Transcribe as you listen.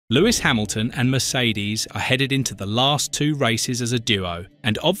Lewis Hamilton and Mercedes are headed into the last two races as a duo,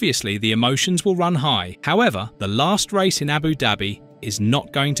 and obviously the emotions will run high. However, the last race in Abu Dhabi is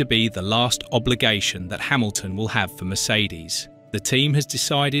not going to be the last obligation that Hamilton will have for Mercedes. The team has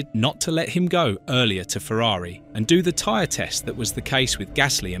decided not to let him go earlier to Ferrari and do the tyre test that was the case with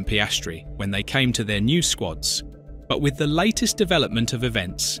Gasly and Piastri when they came to their new squads. But with the latest development of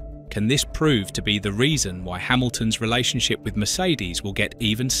events, can this prove to be the reason why Hamilton's relationship with Mercedes will get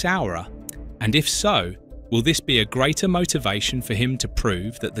even sourer? And if so, will this be a greater motivation for him to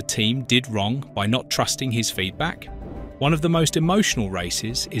prove that the team did wrong by not trusting his feedback? One of the most emotional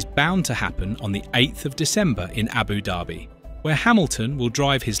races is bound to happen on the 8th of December in Abu Dhabi, where Hamilton will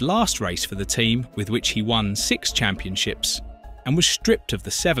drive his last race for the team with which he won 6 championships and was stripped of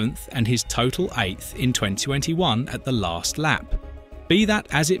the 7th and his total 8th in 2021 at the last lap. Be that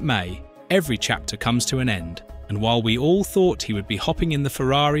as it may, every chapter comes to an end, and while we all thought he would be hopping in the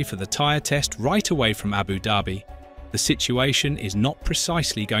Ferrari for the tyre test right away from Abu Dhabi, the situation is not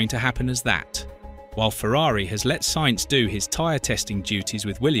precisely going to happen as that. While Ferrari has let Sainz do his tyre testing duties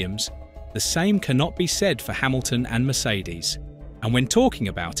with Williams, the same cannot be said for Hamilton and Mercedes. And when talking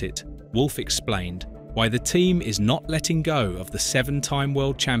about it, Wolff explained why the team is not letting go of the 7-time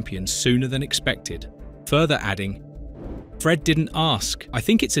world champion sooner than expected, further adding, "Fred didn't ask. I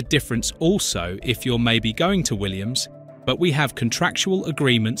think it's a difference also if you're maybe going to Williams, but we have contractual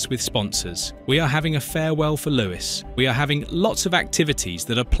agreements with sponsors. We are having a farewell for Lewis. We are having lots of activities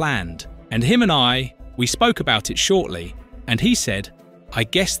that are planned. And him and we spoke about it shortly, and he said, I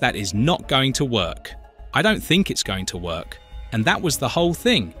guess that is not going to work. I don't think it's going to work. And that was the whole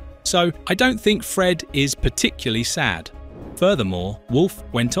thing. So I don't think Fred is particularly sad." Furthermore, Wolff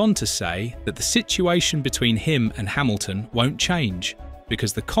went on to say that the situation between him and Hamilton won't change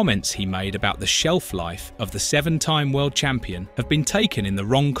because the comments he made about the shelf life of the 7-time world champion have been taken in the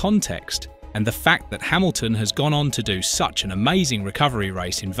wrong context, and the fact that Hamilton has gone on to do such an amazing recovery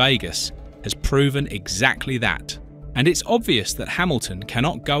race in Vegas has proven exactly that. And it's obvious that Hamilton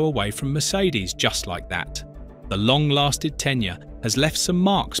cannot go away from Mercedes just like that. The long-lasted tenure has left some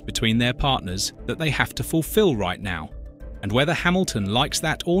marks between their partners that they have to fulfill right now. And whether Hamilton likes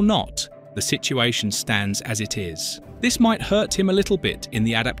that or not, the situation stands as it is. This might hurt him a little bit in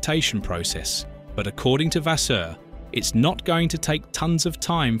the adaptation process, but according to Vasseur, it's not going to take tons of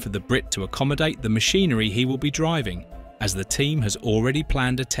time for the Brit to accommodate the machinery he will be driving, as the team has already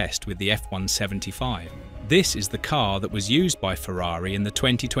planned a test with the F175. This is the car that was used by Ferrari in the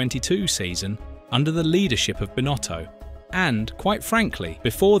 2022 season under the leadership of Binotto. And, quite frankly,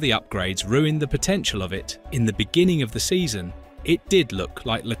 before the upgrades ruined the potential of it in the beginning of the season, it did look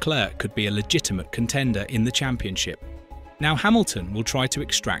like Leclerc could be a legitimate contender in the championship. Now Hamilton will try to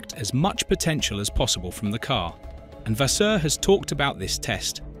extract as much potential as possible from the car, and Vasseur has talked about this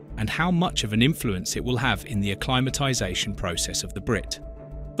test and how much of an influence it will have in the acclimatization process of the Brit.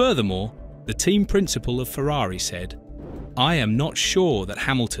 Furthermore, the team principal of Ferrari said, "I am not sure that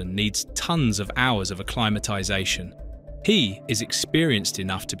Hamilton needs tons of hours of acclimatization. He is experienced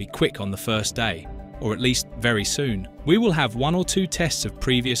enough to be quick on the first day, or at least very soon. We will have 1 or 2 tests of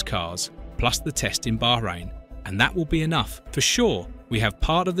previous cars, plus the test in Bahrain, and that will be enough. For sure, we have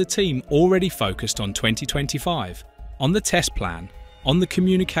part of the team already focused on 2025, on the test plan, on the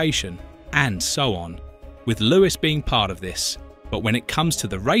communication, and so on, with Lewis being part of this. But when it comes to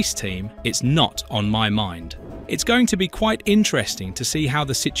the race team, it's not on my mind." It's going to be quite interesting to see how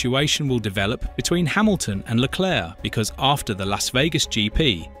the situation will develop between Hamilton and Leclerc, because after the Las Vegas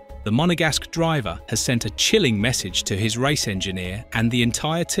GP, the Monegasque driver has sent a chilling message to his race engineer and the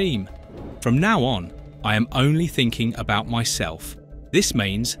entire team. "From now on, I am only thinking about myself. This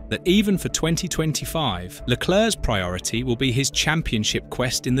means that even for 2025, Leclerc's priority will be his championship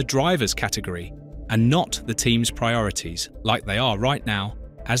quest in the drivers' category, and not the team's priorities, like they are right now,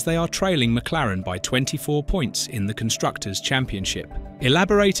 as they are trailing McLaren by 24 points in the Constructors' Championship."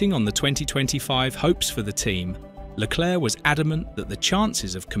 Elaborating on the 2025 hopes for the team, Leclerc was adamant that the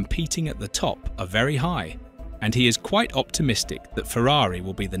chances of competing at the top are very high, and he is quite optimistic that Ferrari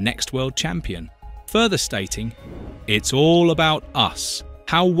will be the next world champion, further stating, "It's all about us,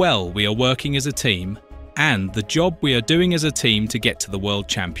 how well we are working as a team, and the job we are doing as a team to get to the World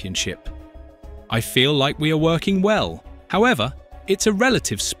Championship. I feel like we are working well. However, it's a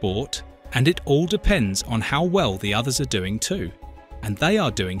relative sport, and it all depends on how well the others are doing too. And they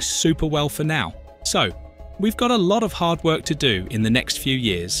are doing super well for now. So, we've got a lot of hard work to do in the next few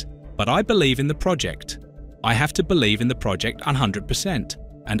years, but I believe in the project. I have to believe in the project 100%,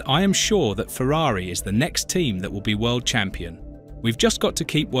 and I am sure that Ferrari is the next team that will be world champion. We've just got to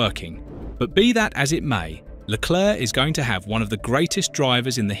keep working. But be that as it may, Leclerc is going to have one of the greatest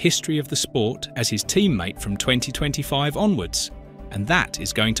drivers in the history of the sport as his teammate from 2025 onwards, and that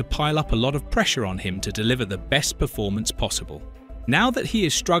is going to pile up a lot of pressure on him to deliver the best performance possible. Now that he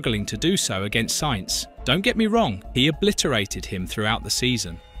is struggling to do so against Sainz, don't get me wrong, he obliterated him throughout the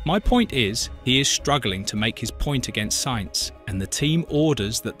season. My point is, he is struggling to make his point against Sainz, and the team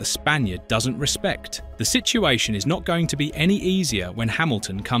orders that the Spaniard doesn't respect. The situation is not going to be any easier when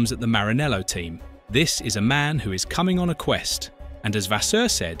Hamilton comes at the Maranello team. This is a man who is coming on a quest, and as Vasseur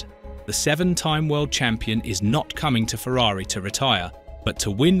said, the 7-time world champion is not coming to Ferrari to retire, but to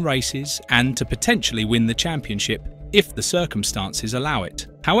win races and to potentially win the championship if the circumstances allow it.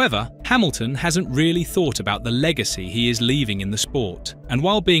 However, Hamilton hasn't really thought about the legacy he is leaving in the sport, and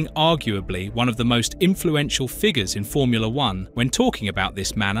while being arguably one of the most influential figures in Formula One when talking about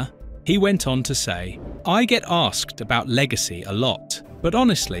this manner, he went on to say, "I get asked about legacy a lot, but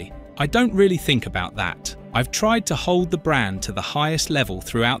honestly, I don't really think about that. I've tried to hold the brand to the highest level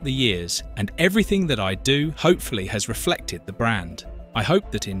throughout the years, and everything that I do hopefully has reflected the brand. I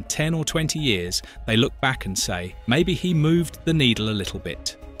hope that in 10 or 20 years, they look back and say, maybe he moved the needle a little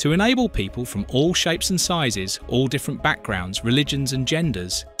bit." To enable people from all shapes and sizes, all different backgrounds, religions and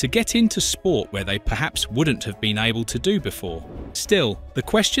genders, to get into sport where they perhaps wouldn't have been able to do before. Still, the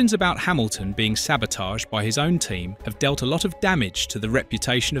questions about Hamilton being sabotaged by his own team have dealt a lot of damage to the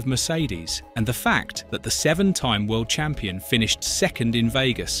reputation of Mercedes, and the fact that the 7-time world champion finished second in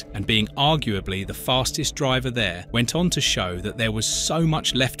Vegas and being arguably the fastest driver there went on to show that there was so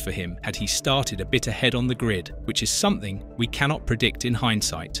much left for him had he started a bit ahead on the grid, which is something we cannot predict in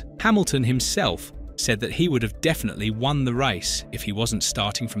hindsight. Hamilton himself said that he would have definitely won the race if he wasn't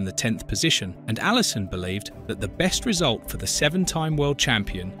starting from the 10th position, and Allison believed that the best result for the 7-time world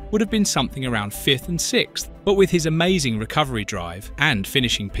champion would have been something around 5th and 6th. But with his amazing recovery drive and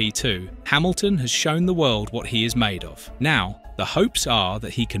finishing P2, Hamilton has shown the world what he is made of. Now, the hopes are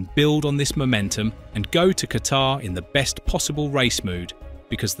that he can build on this momentum and go to Qatar in the best possible race mood,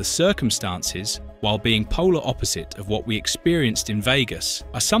 because the circumstances, while being polar opposite of what we experienced in Vegas,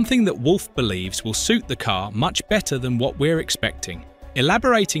 are something that Wolff believes will suit the car much better than what we're expecting.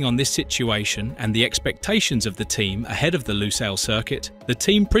 Elaborating on this situation and the expectations of the team ahead of the Lusail circuit, the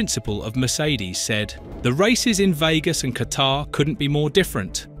team principal of Mercedes said, "The races in Vegas and Qatar couldn't be more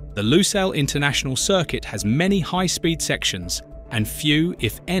different. The Lusail International Circuit has many high-speed sections and few,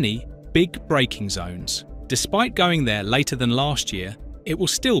 if any, big braking zones. Despite going there later than last year, it will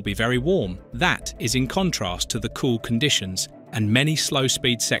still be very warm. That is in contrast to the cool conditions and many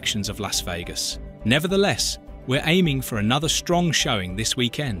slow-speed sections of Las Vegas. Nevertheless, we're aiming for another strong showing this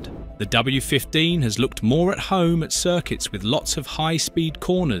weekend. The W15 has looked more at home at circuits with lots of high-speed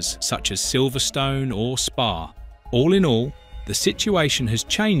corners such as Silverstone or Spa. All in all, the situation has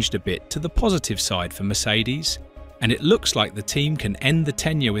changed a bit to the positive side for Mercedes, and it looks like the team can end the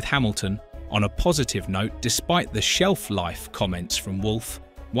tenure with Hamilton on a positive note despite the shelf life comments from Wolff,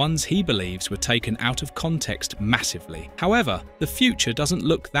 ones he believes were taken out of context massively. However, the future doesn't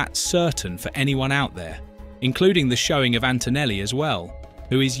look that certain for anyone out there, including the showing of Antonelli as well,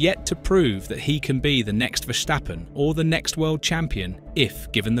 who is yet to prove that he can be the next Verstappen or the next world champion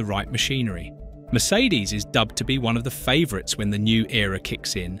if given the right machinery. Mercedes is dubbed to be one of the favourites when the new era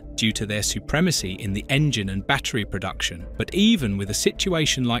kicks in due to their supremacy in the engine and battery production, but even with a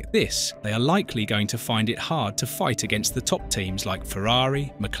situation like this, they are likely going to find it hard to fight against the top teams like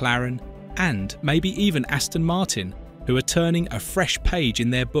Ferrari, McLaren, and maybe even Aston Martin, who are turning a fresh page in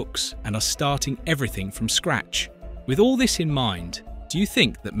their books and are starting everything from scratch. With all this in mind, do you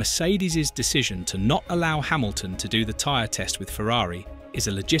think that Mercedes' decision to not allow Hamilton to do the tyre test with Ferrari is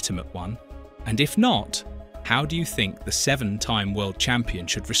a legitimate one? And if not, how do you think the 7-time world champion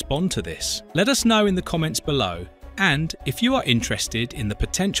should respond to this? Let us know in the comments below, and if you are interested in the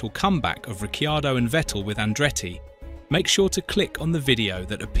potential comeback of Ricciardo and Vettel with Andretti, make sure to click on the video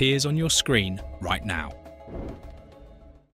that appears on your screen right now.